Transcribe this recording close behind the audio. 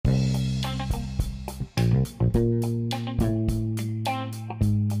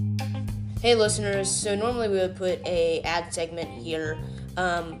Hey listeners, so normally we would put a ad segment here,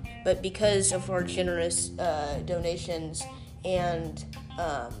 but because of our generous donations and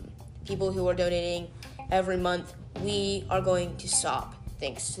people who are donating every month, we are going to stop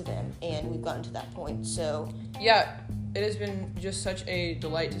thanks to them, and we've gotten to that point, so... Yeah, it has been just such a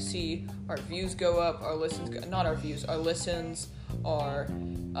delight to see our views go up, our listens, our listens, our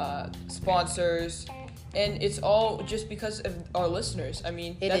sponsors, and it's all just because of our listeners. I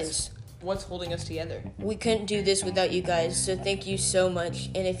mean, that's what's holding us together. We couldn't do this without you guys, so thank you so much.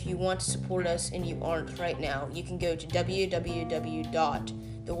 And if you want to support us and you aren't right now, you can go to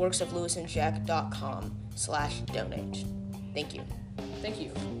www.theworksoflewisandjack.com/donate. Thank you. Thank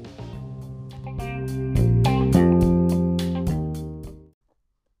you.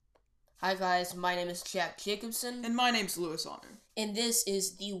 Hi guys, my name is Jack Jacobson. And my name's Lewis Honor. And this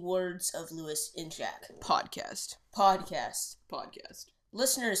is the Words of Lewis and Jack. Podcast.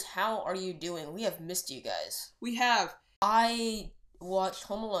 Listeners, how are you doing? We have missed you guys. We have. I watched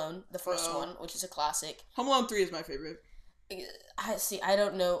Home Alone, the first one, which is a classic. Home Alone 3 is my favorite. I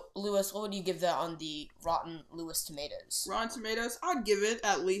don't know. Lewis, what would you give that on the Rotten Lewis Tomatoes? Rotten Tomatoes, I'd give it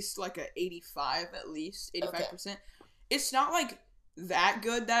at least like a 85, at least. 85%. Okay. It's not like that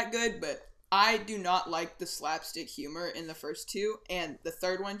good, but I do not like the slapstick humor in the first two, and the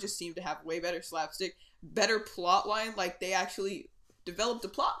third one just seemed to have way better slapstick, better plot line, like they actually developed a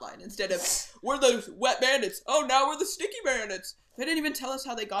plot line instead of, we're the wet bandits, oh, now we're the sticky bandits. They didn't even tell us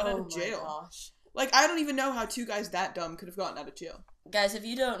how they got out of jail. Oh my gosh. Like, I don't even know how two guys that dumb could have gotten out of jail. Guys, if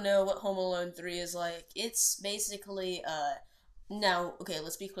you don't know what Home Alone 3 is like, it's basically, now, okay,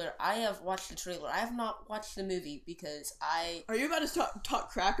 let's be clear. I have watched the trailer. I have not watched the movie because Are you about to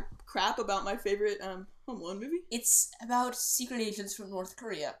talk crap about my favorite, Home Alone movie? It's about secret agents from North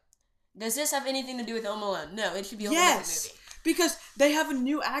Korea. Does this have anything to do with Home Alone? No, it should be a whole different movie. Because they have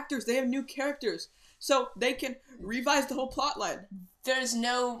new actors, they have new characters, so they can revise the whole plot line. There's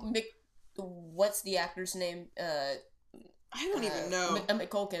no what's the actor's name? I don't even know.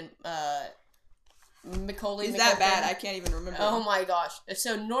 McCulkin. Macaulay. Is that bad? I can't even remember. Oh my gosh!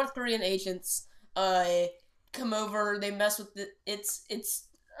 So North Korean agents, come over. They mess with it's.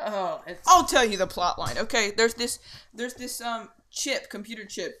 I'll tell you the plot line. Okay, there's this computer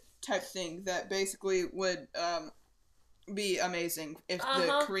chip type thing that basically would be amazing if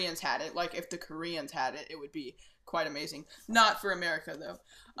the Koreans had it. Like, if the Koreans had it, it would be quite amazing. Not for America, though.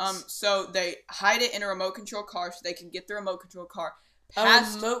 So they hide it in a remote control car so they can get the remote control car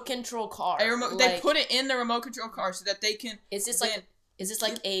past... A remote control car? They put it in the remote control car so that they can... Is this like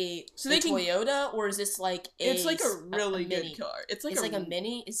a Toyota, or is this like a... It's like a really good car. It's like a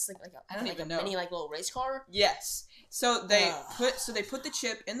mini? It's like a... I don't even know. Mini, like, little race car? Yes. So they put the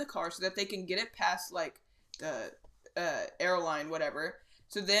chip in the car so that they can get it past, like, the airline, whatever.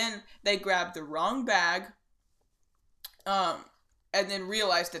 So then they grab the wrong bag, and then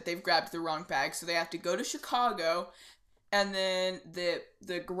realize that they've grabbed the wrong bag, so they have to go to Chicago, and then the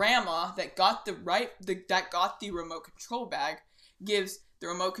grandma that got the remote control bag gives the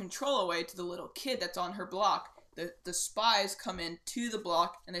remote control away to the little kid that's on her block. The spies come in to the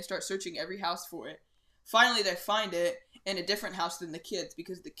block, and they start searching every house for it. Finally, they find it in a different house than the kids,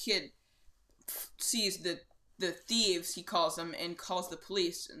 because the kid sees the thieves, he calls them, and calls the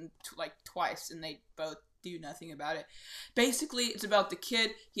police, and twice, and they both do nothing about it. Basically, it's about the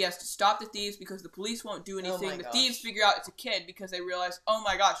kid. He has to stop the thieves because the police won't do anything. The thieves figure out it's a kid because they realize, oh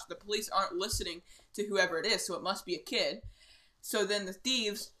my gosh, the police aren't listening to whoever it is, so it must be a kid. So then the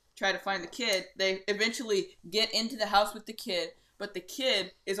thieves try to find the kid. They eventually get into the house with the kid, but the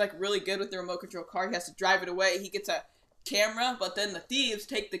kid is like really good with the remote control car. He has to drive it away. He gets a camera, but then the thieves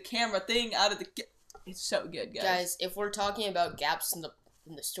take the camera thing out of the... It's so good, guys. Guys, if we're talking about gaps in the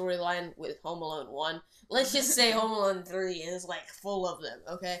storyline with Home Alone 1, let's just say Home Alone 3 is, like, full of them,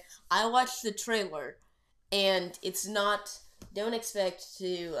 okay? I watched the trailer, and it's not... Don't expect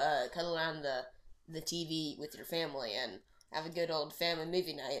to cuddle around the TV with your family and have a good old family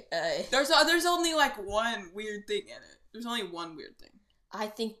movie night. There's only, like, one weird thing in it. There's only one weird thing. I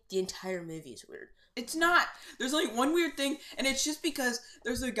think the entire movie is weird. It's not. There's only one weird thing, and it's just because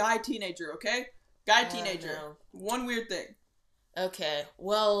there's a guy teenager, okay? Guy teenager. No. One weird thing. Okay,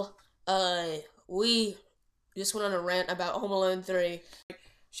 well, we just went on a rant about Home Alone 3.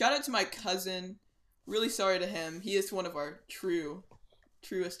 Shout out to my cousin. Really sorry to him. He is one of our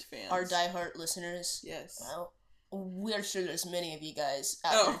truest fans. Our diehard listeners. Yes. Well, we're sure there's many of you guys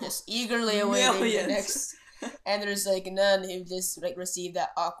out there just eagerly awaiting the next And there's like none who just like received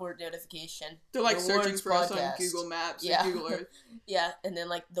that awkward notification. They're like searching Rewards for us on podcast. Google Maps Yeah. and Google Earth. Yeah, and then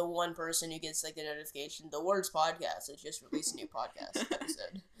like the one person who gets like the notification, the Words Podcast has just released a new podcast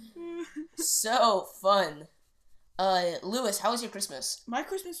episode. So fun. Lewis, how was your Christmas? My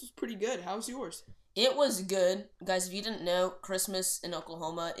Christmas was pretty good. How was yours? It was good. Guys, if you didn't know, Christmas in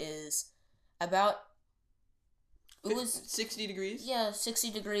Oklahoma is about... It was... 60 degrees? Yeah,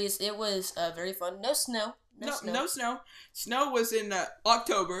 60 degrees. It was very fun. No snow. No snow. Snow was in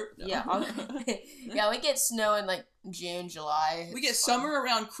October. No. Yeah, yeah, we get snow in like June, July. We get It's fun. summer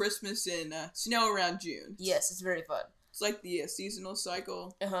around Christmas and snow around June. Yes, it's very fun. It's like the seasonal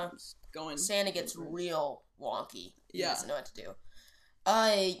cycle. Uh-huh. It's going. Santa gets real wonky. He Yeah. doesn't know what to do.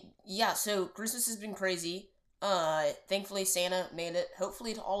 Yeah, so Christmas has been crazy. Thankfully Santa made it,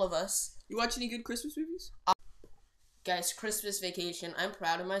 hopefully to all of us. You watch any good Christmas movies? Guys, Christmas Vacation, I'm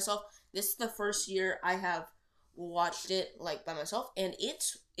proud of myself. This is the first year I have watched it, like, by myself, and it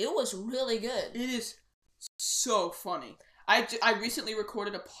was really good. It is so funny. I recently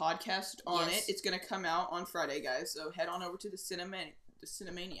recorded a podcast on Yes. it. It's gonna come out on Friday, guys. So head on over to the Cinemaniacs. It's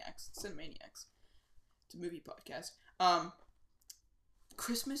a movie podcast.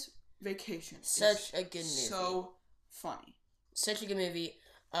 Christmas Vacation. Such a good movie. So funny. Such a good movie.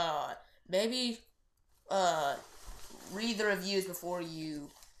 Maybe, read the reviews before you,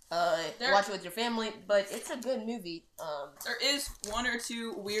 watch it with your family, but it's a good movie. There is one or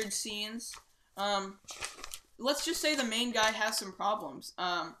two weird scenes. Let's just say the main guy has some problems.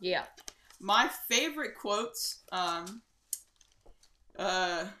 Yeah. My favorite quotes,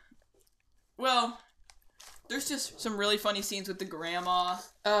 well, there's just some really funny scenes with the grandma.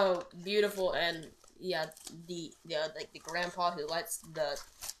 Oh, beautiful, and yeah, the grandpa who lights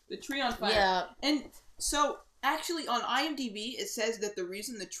The tree on fire. Yeah. And so, actually, on IMDb, it says that the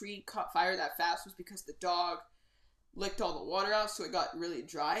reason the tree caught fire that fast was because the dog licked all the water out, so it got really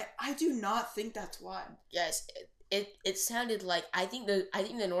dry. I do not think that's why. Yes, it sounded like I think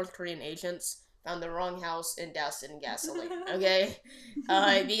the North Korean agents found the wrong house and doused it in gasoline. Okay,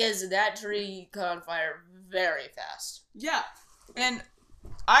 because that tree caught on fire very fast. Yeah, and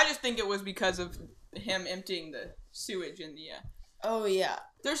I just think it was because of him emptying the sewage in the. Oh yeah.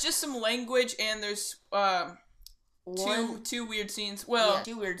 There's just some language, and there's two weird scenes. Well, yeah,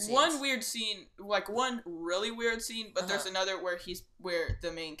 two weird scenes. One weird scene, like one really weird scene, but there's another where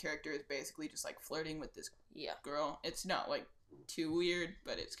the main character is basically just like flirting with this girl. It's not like too weird,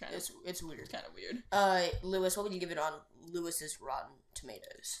 but it's kind of it's weird. It's kind of weird. Lewis, what would you give it on Lewis's Rotten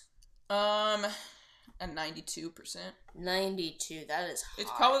Tomatoes? A 92%. 92. That is high.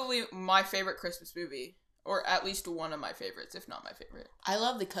 It's probably my favorite Christmas movie. Or at least one of my favorites, if not my favorite. I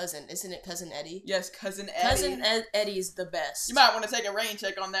love the cousin. Isn't it Cousin Eddie? Yes, Cousin Eddie. Cousin Eddie's the best. You might want to take a rain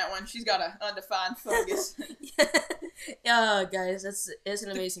check on that one. She's got an undefined focus. Yeah, guys, it's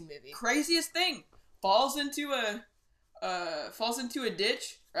an amazing movie. Craziest thing. Falls into a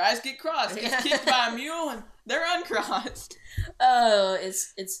ditch. Her eyes get crossed. Gets kicked by a mule, and they're uncrossed. Oh,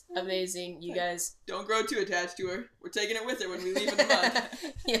 it's amazing, you guys. Don't grow too attached to her. We're taking it with her when we leave in the mud.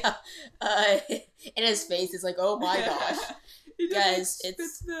 Yeah. And his face is like, oh my gosh. Guys,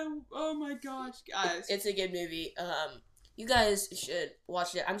 oh my gosh, guys. It's a good movie. You guys should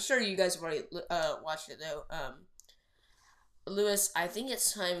watch it. I'm sure you guys have already watched it though. Lewis, I think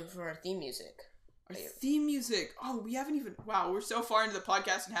it's time for our theme music. Our theme music. Oh, we haven't even. Wow, we're so far into the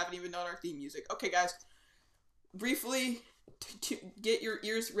podcast and haven't even done our theme music. Okay, guys. Briefly, to get your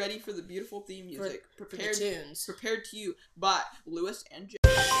ears ready for the beautiful theme music. Prepared tunes. Prepared to you by Lewis and Joe.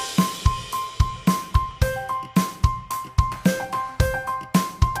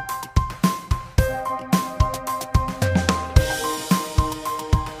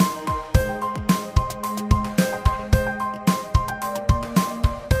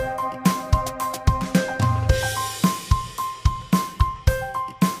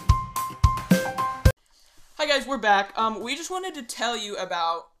 Hi guys, we're back. We just wanted to tell you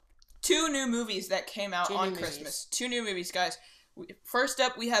about two new movies that came out on Christmas. Two new movies, guys. First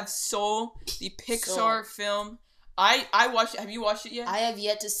up, we have Soul, the Pixar film. I watched it. Have you watched it yet? I have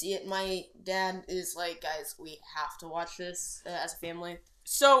yet to see it. My dad is like, guys, we have to watch this as a family.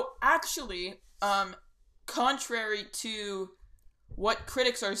 So, actually, contrary to what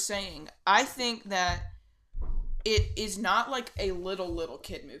critics are saying, I think that it is not like a little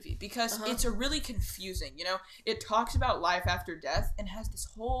kid movie because it's a really confusing, it talks about life after death and has this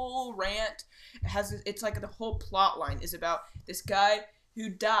whole rant. It's like the whole plot line is about this guy who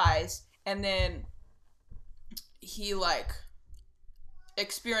dies and then he like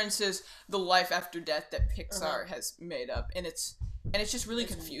experiences the life after death that Pixar has made up, and it's just really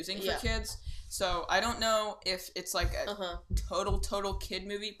confusing for kids. So I don't know if it's like a total kid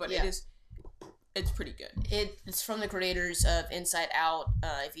movie, but it's pretty good. It's from the creators of Inside Out.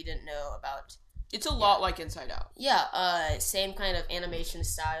 If you didn't know about, it's a lot like Inside Out. Yeah. Same kind of animation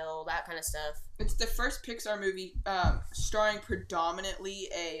style, that kind of stuff. It's the first Pixar movie starring predominantly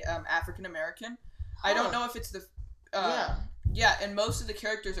a African American. I don't know if it's the yeah, and most of the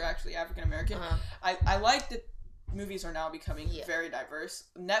characters are actually African American. I like that movies are now becoming very diverse.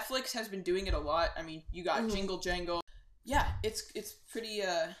 Netflix has been doing it a lot. I mean, you got Jingle Jangle. Yeah, it's pretty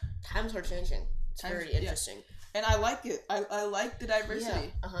times are changing. It's very interesting. And I like it. I like the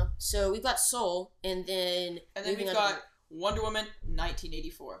diversity. Yeah. So we've got Soul, and then we've got Wonder Woman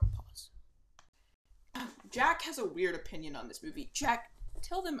 1984. Pause. Jack has a weird opinion on this movie. Jack,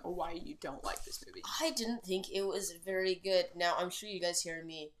 tell them why you don't like this movie. I didn't think it was very good. Now, I'm sure you guys hear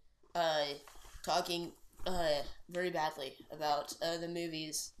me talking very badly about the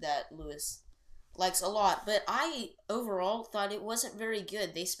movies that Lewis likes a lot, but I overall thought it wasn't very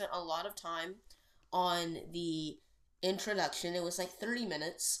good. They spent a lot of time on the introduction. It was like 30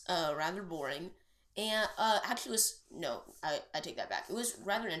 minutes, rather boring, and actually I take that back. It was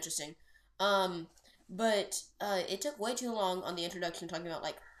rather interesting, but it took way too long on the introduction, talking about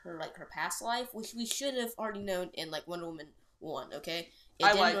her past life, which we should have already known in like Wonder Woman 1. Okay,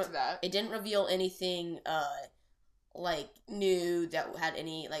 I liked that. It didn't reveal anything new that had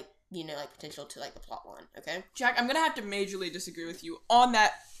any potential to like the plot line. Okay, Jack, I'm gonna have to majorly disagree with you on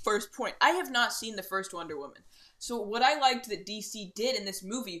that first point. I have not seen the first Wonder Woman, so what I liked that DC did in this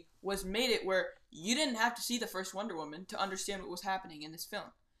movie was made it where you didn't have to see the first Wonder Woman to understand what was happening in this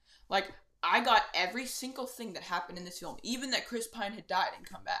film. Like, I got every single thing that happened in this film, even that Chris Pine had died and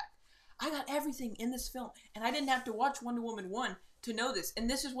come back. I got everything in this film, and I didn't have to watch Wonder Woman 1 to know this. And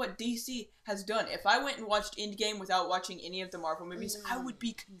this is what DC has done. If I went and watched Endgame without watching any of the Marvel movies, I would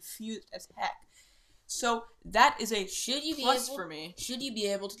be confused as heck. So that is a plus for me. Should you be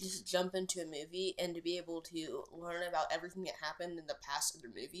able to just jump into a movie and to be able to learn about everything that happened in the past of the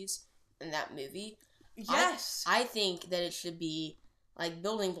movies in that movie? Yes. I think that it should be like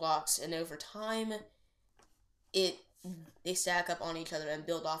building blocks, and over time, they stack up on each other and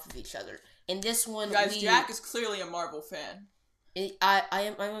build off of each other. In this one, guys, Jack is clearly a Marvel fan. I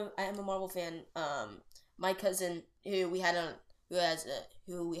am a Marvel fan. My cousin, who we had as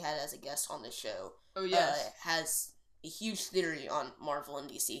a guest on the show, has a huge theory on Marvel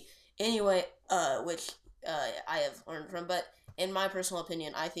and DC. Anyway, which I have learned from. But in my personal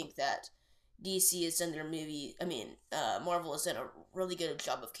opinion, I think that DC has done Marvel has done a really good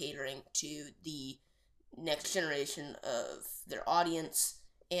job of catering to the next generation of their audience,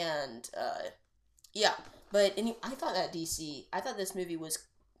 and but I thought this movie was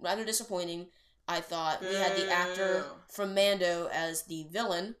rather disappointing. I thought we had the actor from Mando as the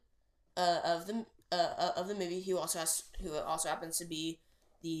villain of the movie, who also happens to be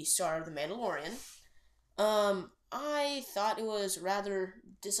the star of The Mandalorian. I thought it was rather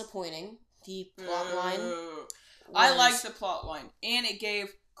disappointing. The plot line. I liked the plot line, and it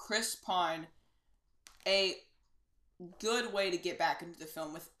gave Chris Pine a good way to get back into the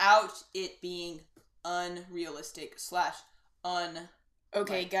film without it being unrealistic /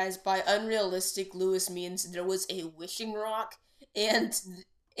 Okay, guys, by unrealistic, Lewis means there was a wishing rock, and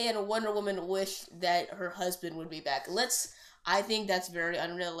Wonder Woman wished that her husband would be back. I think that's very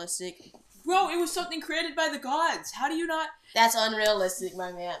unrealistic. Bro, it was something created by the gods. How do you not... That's unrealistic,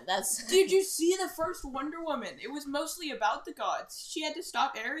 my man. Did you see the first Wonder Woman? It was mostly about the gods. She had to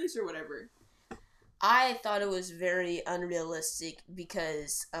stop Ares or whatever. I thought it was very unrealistic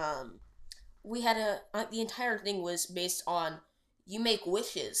because we had the entire thing was based on you make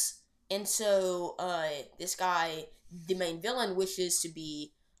wishes, and so this guy, the main villain, wishes to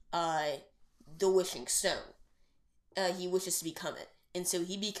be the Wishing Stone. He wishes to become it, and so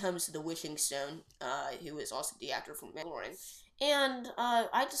he becomes the Wishing Stone, who is also the actor from Mandalorian. And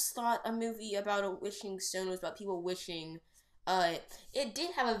I just thought a movie about a wishing stone was about people wishing. It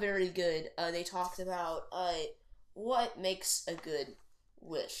did have a very good. They talked about what makes a good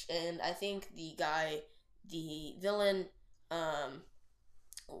wish, and I think the villain,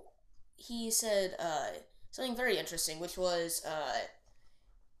 he said something very interesting, which was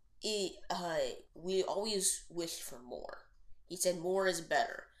we always wish for more. He said more is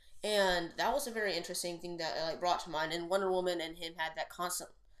better. And that was a very interesting thing that brought to mind. And Wonder Woman and him had that constant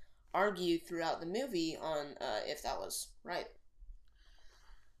argue throughout the movie on if that was right.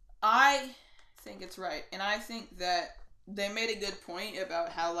 I think it's right. And I think that they made a good point about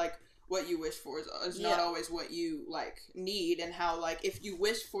how, what you wish for is not always what you, need. And how, if you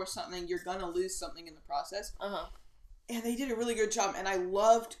wish for something, you're gonna lose something in the process. Uh-huh. And they did a really good job. And I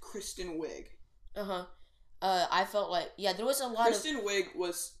loved Kristen Wiig Uh-huh. I felt like, yeah, there was a lot Kristen Wiig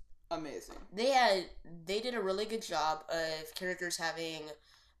was amazing. they did a really good job of characters having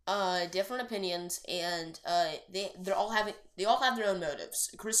different opinions, and they all have their own motives.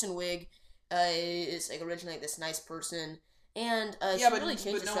 Kristen Wiig is like originally like this nice person, and she really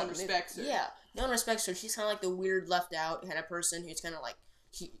changes but no throughout one the movie. respects her. Yeah, no one respects her. She's kind of like the weird left out kind of person who's kind of like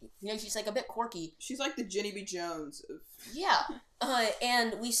she's like a bit quirky. She's like the Jenny B. Jones of... Yeah,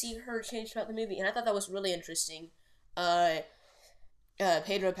 and we see her change throughout the movie, and I thought that was really interesting.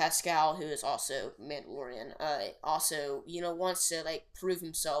 Pedro Pascal, who is also Mandalorian, also, wants to, like, prove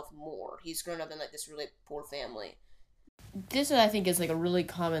himself more. He's grown up in, like, this really poor family. This, I think, is, like, a really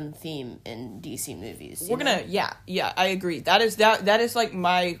common theme in DC movies. I agree. That is, like,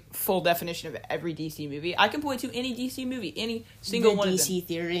 my full definition of every DC movie. I can point to any DC movie, any single one of them. The DC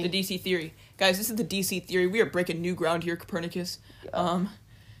theory. The DC theory. Guys, this is the DC theory. We are breaking new ground here, Copernicus.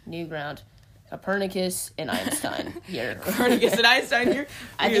 New ground. Copernicus and Einstein here. Copernicus and Einstein here.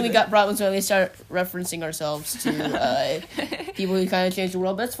 I think we got problems when we start referencing ourselves to people who kind of changed the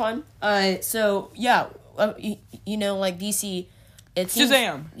world, but it's fun. Like DC, it seems,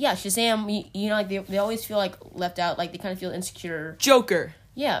 Shazam. Yeah, Shazam. Like they always feel like left out, like they kind of feel insecure. Joker.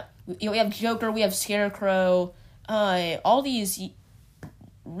 Yeah, we have Joker, we have Scarecrow. All these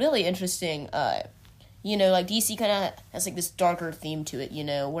really interesting. Like, DC kind of has, like, this darker theme to it,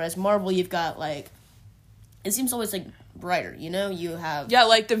 whereas Marvel, you've got, like, it seems always, like, brighter, you have... Yeah,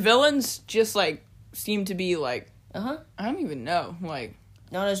 like, the villains just, like, seem to be, like... Uh-huh. I don't even know, like...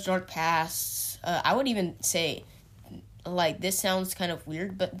 Not as dark pasts. I would even say, like, this sounds kind of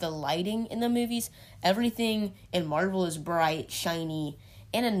weird, but the lighting in the movies, everything in Marvel is bright, shiny,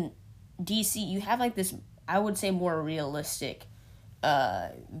 and in DC, you have, like, this, I would say, more realistic...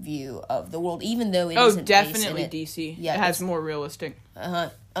 view of the world, even though it isn't definitely based in DC. Yeah, it has more realistic.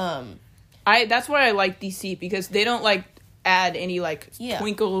 That's why I like DC, because they don't like add any like Yeah.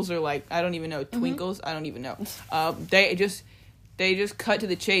 twinkles or like I don't even know twinkles. I don't even know. They just cut to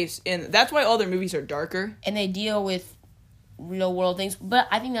the chase, and that's why all their movies are darker. And they deal with real world things, but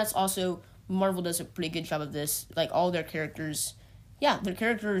I think that's also Marvel does a pretty good job of this. Like all their characters, their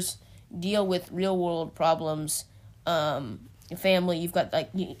characters deal with real world problems. Family, you've got like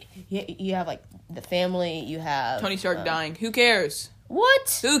you have like the family, you have Tony Stark dying. Who cares?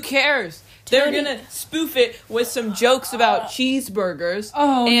 What? Who cares? They're gonna spoof it with some jokes about cheeseburgers.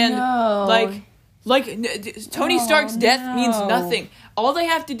 Oh, and no. Tony Stark's death means nothing. All they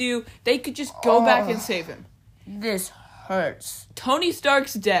have to do, they could just go back and save him. This hurts. Tony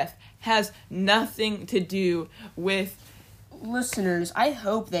Stark's death has nothing to do with... Listeners, I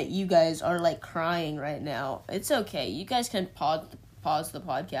hope that you guys are like crying right now. It's okay. You guys can pause the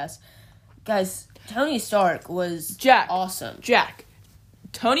podcast. Guys, Tony Stark was awesome. Jack,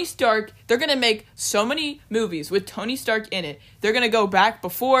 Tony Stark, they're going to make so many movies with Tony Stark in it. They're going to go back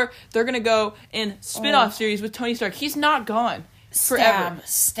before. They're going to go in spin-off series with Tony Stark. He's not gone forever.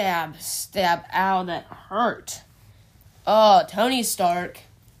 Stab. Ow, that hurt. Oh, Tony Stark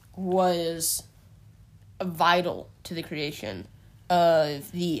was vital to the creation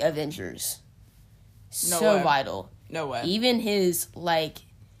of the Avengers. Vital. No way. Even his,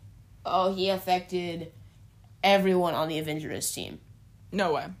 he affected everyone on the Avengers team.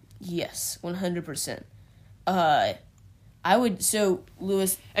 No way. Yes, 100%.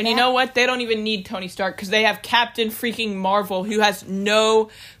 Lewis... And you know what? They don't even need Tony Stark, because they have Captain freaking Marvel, who has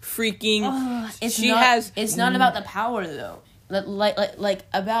no freaking... It's not about the power, though. Like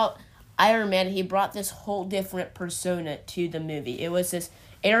about... Iron Man, he brought this whole different persona to the movie. It was this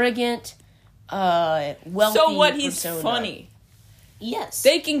arrogant, wealthy So what? He's persona. funny. Yes.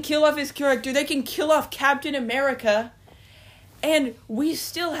 They can kill off his character. They can kill off Captain America. And we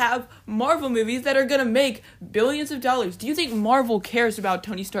still have Marvel movies that are going to make billions of dollars. Do you think Marvel cares about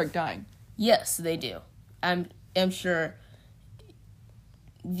Tony Stark dying? Yes, they do. I'm sure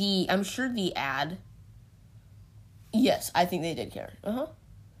the ad... Yes, I think they did care. Uh-huh.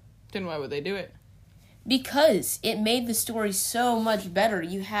 Then why would they do it? Because it made the story so much better.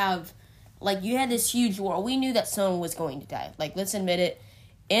 You had this huge war. We knew that someone was going to die. Like, let's admit it.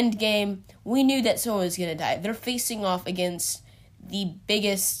 Endgame, we knew that someone was going to die. They're facing off against the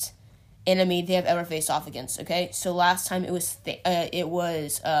biggest enemy they have ever faced off against, okay? So last time it was the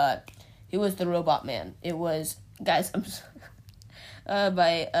Robot Man. It was, guys,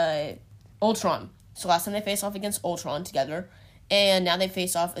 by Ultron. So last time they faced off against Ultron together. And now they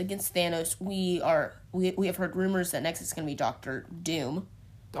face off against Thanos. We have heard rumors that next is going to be Doctor Doom.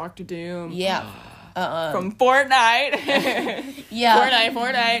 Doctor Doom. Yeah. From Fortnite. Yeah.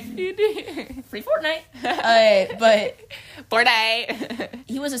 Fortnite. Free Fortnite. But Fortnite.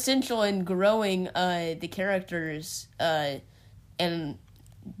 he was essential in growing the characters, and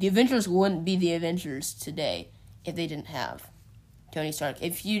the Avengers wouldn't be the Avengers today if they didn't have Tony Stark.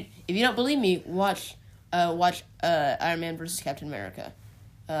 If you don't believe me, watch Iron Man versus Captain America,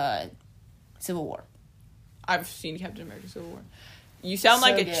 Civil War. I've seen Captain America Civil War. You sound So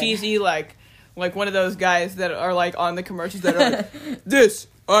like a good. cheesy, like one of those guys that are, like, on the commercials that are like, this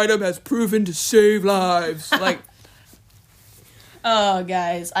item has proven to save lives. Like, Oh,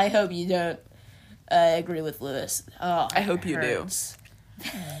 guys, I hope you don't agree with Lewis. Oh, I hope you do.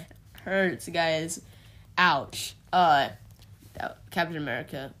 Hurts, guys. Ouch. Captain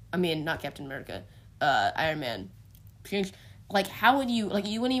America. I mean, not Captain America. Iron Man. Like, how would you... Like,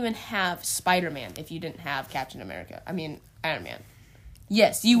 you wouldn't even have Spider-Man if you didn't have Captain America. I mean, Iron Man.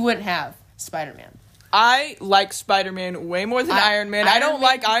 Yes, you wouldn't have Spider-Man. I like Spider-Man way more than Iron Man. I don't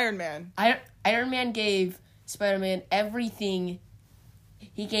like Iron Man. Iron Man gave Spider-Man everything.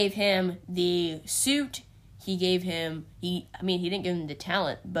 He gave him the suit. He gave him... he didn't give him the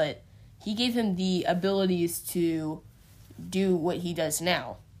talent, but he gave him the abilities to do what he does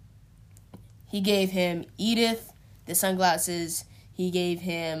now. He gave him Edith, the sunglasses. He gave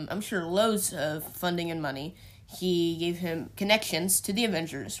him, I'm sure, loads of funding and money. He gave him connections to the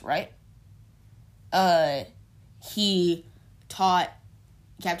Avengers, right? He taught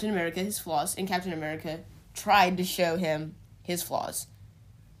Captain America his flaws, and Captain America tried to show him his flaws.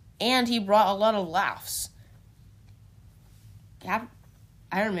 And he brought a lot of laughs.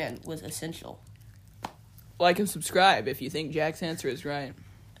 Iron Man was essential. Like and subscribe if you think Jack's answer is right.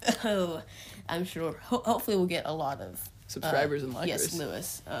 Oh, I'm sure. Hopefully we'll get a lot of Subscribers and likers. Yes,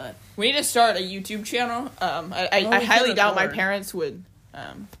 Lewis. We need to start a YouTube channel. I we highly could doubt my record. parents would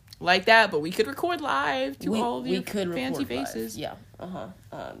like that, but we could record live to all of your fancy record faces. live. Yeah.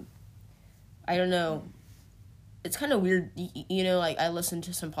 I don't know. It's kind of weird, you know, like I listen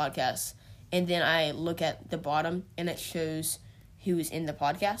to some podcasts and then I look at the bottom and it shows who's in the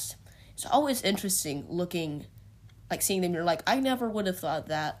podcast. It's always interesting looking, like seeing them. You're like, I never would have thought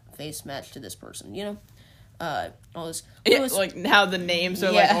that face matched to this person, you know? All this. Lewis, like how the names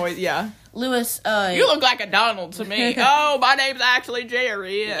are Yeah. like always, yeah. Lewis, You look like a Donald to me. Oh, my name's actually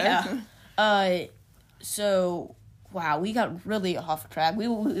Jerry. Yeah. So, wow, we got really off track.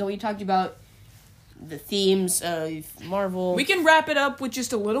 We talked about the themes of Marvel. We can wrap it up with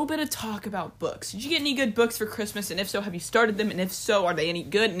just a little bit of talk about books. Did you get any good books for Christmas? And if so, have you started them? And if so, are they any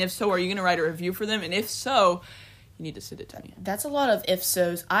good? And if so, are you going to write a review for them? And if so, you need to send it to me. That's a lot of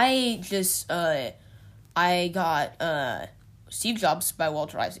if-sos. I just, I got, Steve Jobs by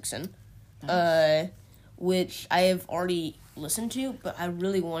Walter Isaacson, which I have already listened to, but I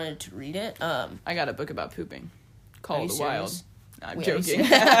really wanted to read it. I got a book about pooping called you The Wild. serious? No, I'm Wait, are you joking.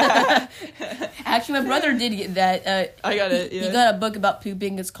 Actually, my brother did get that. I got it, yeah. He got a book about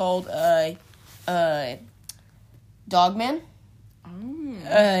pooping. It's called, Dogman. It's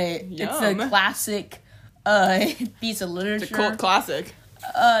a Yum. classic, piece of literature. It's a cult classic.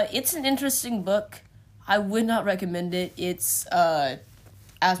 It's an interesting book. I would not recommend it. It's, as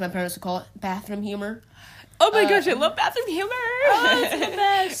my parents would call it, bathroom humor. Oh my gosh, I love bathroom humor. Oh, it's the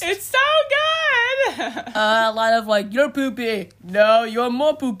best. It's so good. A lot of like, you're poopy. No, you're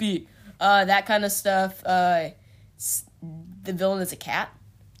more poopy. That kind of stuff. The villain is a cat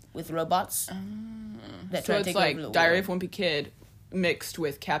with robots. That So try to it's take like over the Diary world. of a Wimpy Kid mixed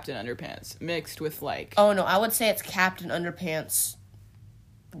with Captain Underpants, mixed with like Oh no, I would say it's Captain Underpants.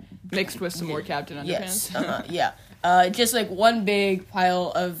 mixed with some more Captain Yes. Underpants. Yeah. Just like one big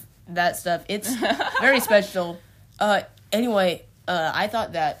pile of that stuff. It's very special. Anyway, I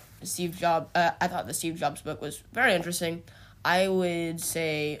thought that the Steve Jobs book was very interesting. I would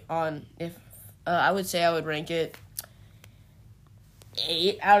say I would rank it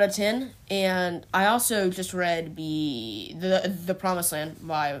 8 out of 10. And I also just read the Promised Land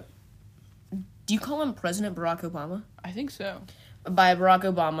by, do you call him President Barack Obama? I think so. By Barack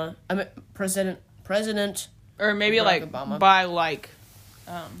Obama. I mean, President Or maybe Barack like Obama. by like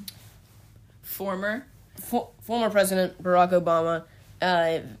former. Former President Barack Obama.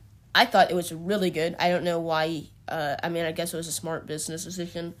 I thought it was really good. I don't know why. I guess it was a smart business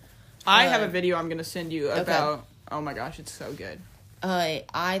decision. I have a video I'm gonna send you about. Oh my gosh, it's so good.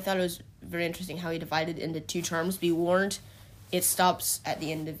 I thought it was very interesting how he divided into 2 terms. Be warned, it stops at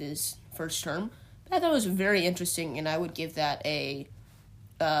the end of his first term. But I thought it was very interesting, and I would give that a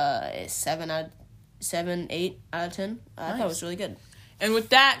 7, 8 out of 10. I thought it was really good. And with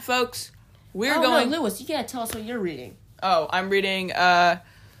that, folks, we're No, going. Lewis, you gotta tell us what you're reading. Oh, I'm reading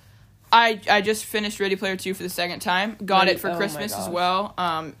I just finished Ready Player 2 for the second time. Got it for Oh my Christmas as gosh.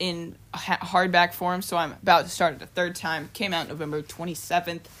 well, in hardback form, so I'm about to start it the third time. Came out November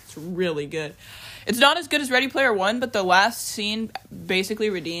 27th. It's really good. It's not as good as Ready Player 1, but the last scene basically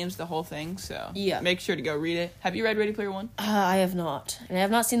redeems the whole thing, so Yeah. make sure to go read it. Have you read Ready Player 1? I have not. And I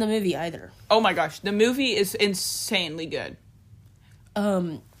have not seen the movie either. Oh my gosh, the movie is insanely good.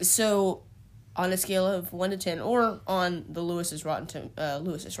 So, on a scale of 1 to 10, or on the Lewis's Rotten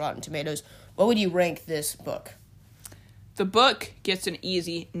Tomatoes, what would you rank this book? The book gets an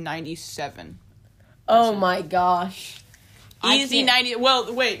easy 97. Oh my gosh. Easy 90.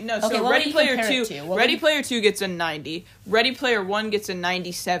 Well, wait, no. Okay, So what Ready would you Player compare 2. it to? Ready Player 2 gets a 90. Ready Player 1 gets a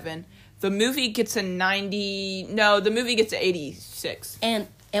 97. The movie gets a 90. No, the movie gets an 86. And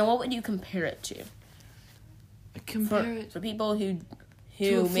what would you compare it to? Compare it For people who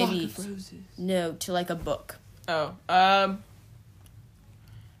to a flock maybe of roses. no, to like a book. Oh,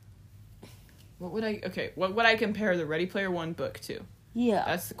 what would I compare the Ready Player 1 book to? Yeah,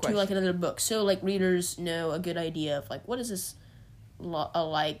 That's the to question. like another book, so like readers know a good idea of like what is this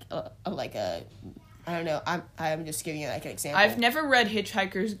I don't know. I'm just giving you like an example. I've never read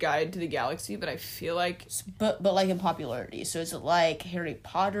Hitchhiker's Guide to the Galaxy, but I feel like but like in popularity. So is it like Harry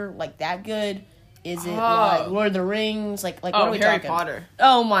Potter, like that good? Is it Oh. like Lord of the Rings, like what are we Harry talking? Potter.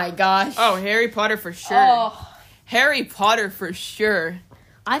 Oh my gosh. Oh, Harry Potter for sure. Oh, Harry Potter for sure.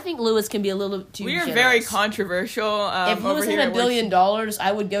 I think Lewis can be a little too. We are generous. very controversial. If over Lewis here had at $1 billion,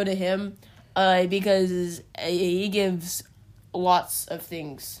 I would go to him, because he gives lots of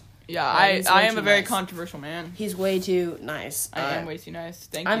things. Yeah, he's I way am a too very nice. controversial man. He's way too nice. I am way too nice.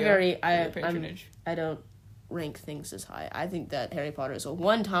 Thank I'm you. very. for your patronage. I don't rank things as high. I think that Harry Potter is a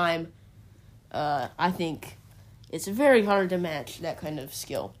one-time. I think it's very hard to match that kind of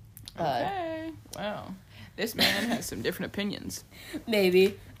skill. Okay. Wow. This man has some different opinions.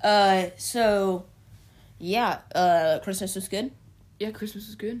 Maybe. So, yeah. Christmas was good. Yeah, Christmas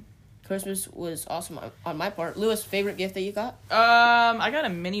is good. Christmas was awesome on my part. Lewis, favorite gift that you got? I got a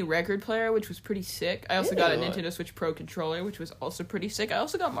mini record player, which was pretty sick. I also got a Ew. Nintendo Switch Pro controller, which was also pretty sick. I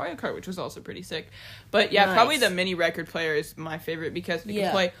also got Mario Kart, which was also pretty sick. But yeah, Nice. probably the mini record player is my favorite because you Yeah.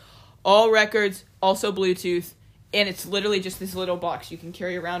 can play all records, also Bluetooth, and it's literally just this little box you can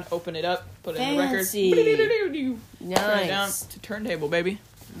carry around, open it up, put it in the record. Fancy. Turn it down Nice. to turntable, baby.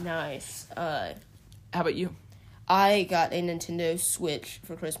 Nice. How about you? I got a Nintendo Switch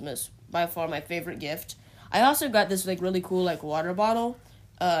for Christmas. By far my favorite gift. I also got this like really cool like water bottle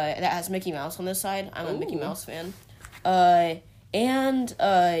that has Mickey Mouse on the side. I'm a Mickey Ooh. Mouse fan. And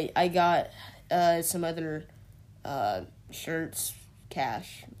I got some other shirts,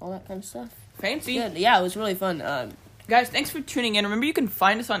 cash, all that kind of stuff. Fancy. Good. Yeah, it was really fun. Guys, thanks for tuning in. Remember, you can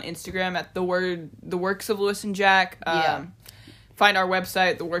find us on Instagram at the Works of Lewis and Jack. Yeah. Find our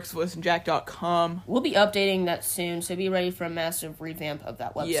website, theworksoflewisandjack.com. We'll be updating that soon, so be ready for a massive revamp of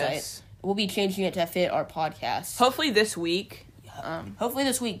that website. Yes. We'll be changing it to fit our podcast. Hopefully this week. Hopefully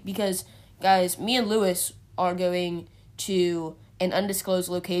this week, because, guys, me and Lewis are going to an undisclosed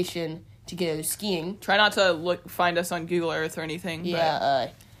location to go skiing. Try not to find us on Google Earth or anything. Yeah,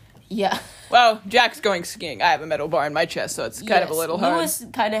 yeah. Well, Jack's going skiing. I have a metal bar in my chest, so it's kind of a little hard. Lewis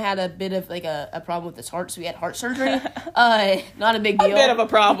kind of had a bit of like a problem with his heart, so he had heart surgery. Not a big deal. A bit of a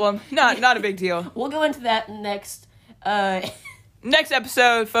problem. Not a big deal. We'll go into that next. Next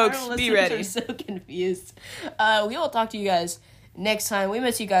episode, folks. Our Be listeners ready. are so confused. We will talk to you guys next time. We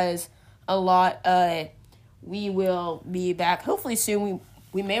miss you guys a lot. We will be back hopefully soon.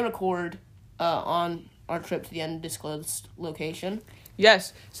 We may record on our trip to the undisclosed location.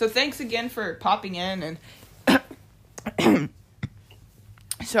 Yes. So thanks again for popping in and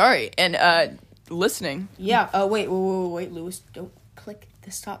sorry, and listening. Yeah. Wait, Lewis, don't click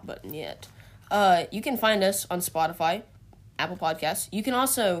the stop button yet. You can find us on Spotify, Apple Podcasts. You can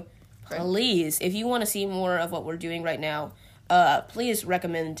also, please, if you want to see more of what we're doing right now, please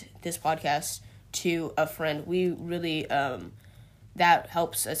recommend this podcast to a friend. We really, that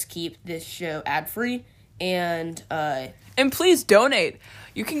helps us keep this show ad-free. And please donate.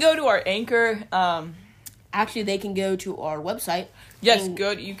 You can go to our Anchor. actually, they can go to our website. Yes, and-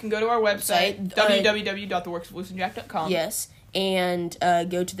 you can go to our website, www.theworksoflewisandjack.com. Yes, and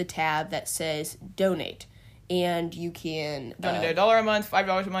go to the tab that says donate. And you can Donate $1 a month,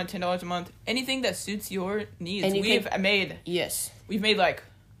 $5 a month, $10 a month, anything that suits your needs. And you We've can- made. Yes. We can't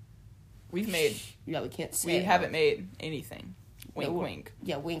say it. haven't made anything. Wink, No, wink.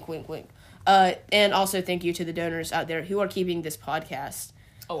 Yeah, wink, wink, wink. And also thank you to the donors out there who are keeping this podcast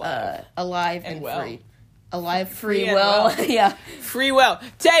alive and well. free. Alive, free, Free and well. well. Yeah. Free will.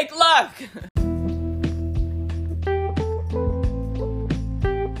 Take luck!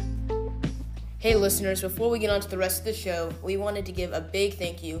 Hey listeners, before we get on to the rest of the show, we wanted to give a big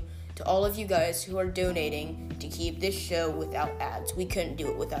thank you to all of you guys who are donating to keep this show without ads. We couldn't do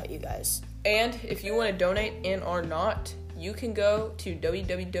it without you guys. And if you want to donate and are not, you can go to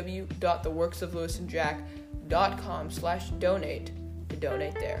www.theworksoflewisandjack.com/donate to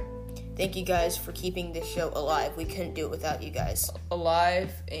donate there. Thank you guys for keeping this show alive. We couldn't do it without you guys.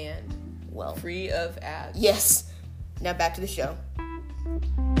 Alive and Well, free of ads. yes. Now back to the show.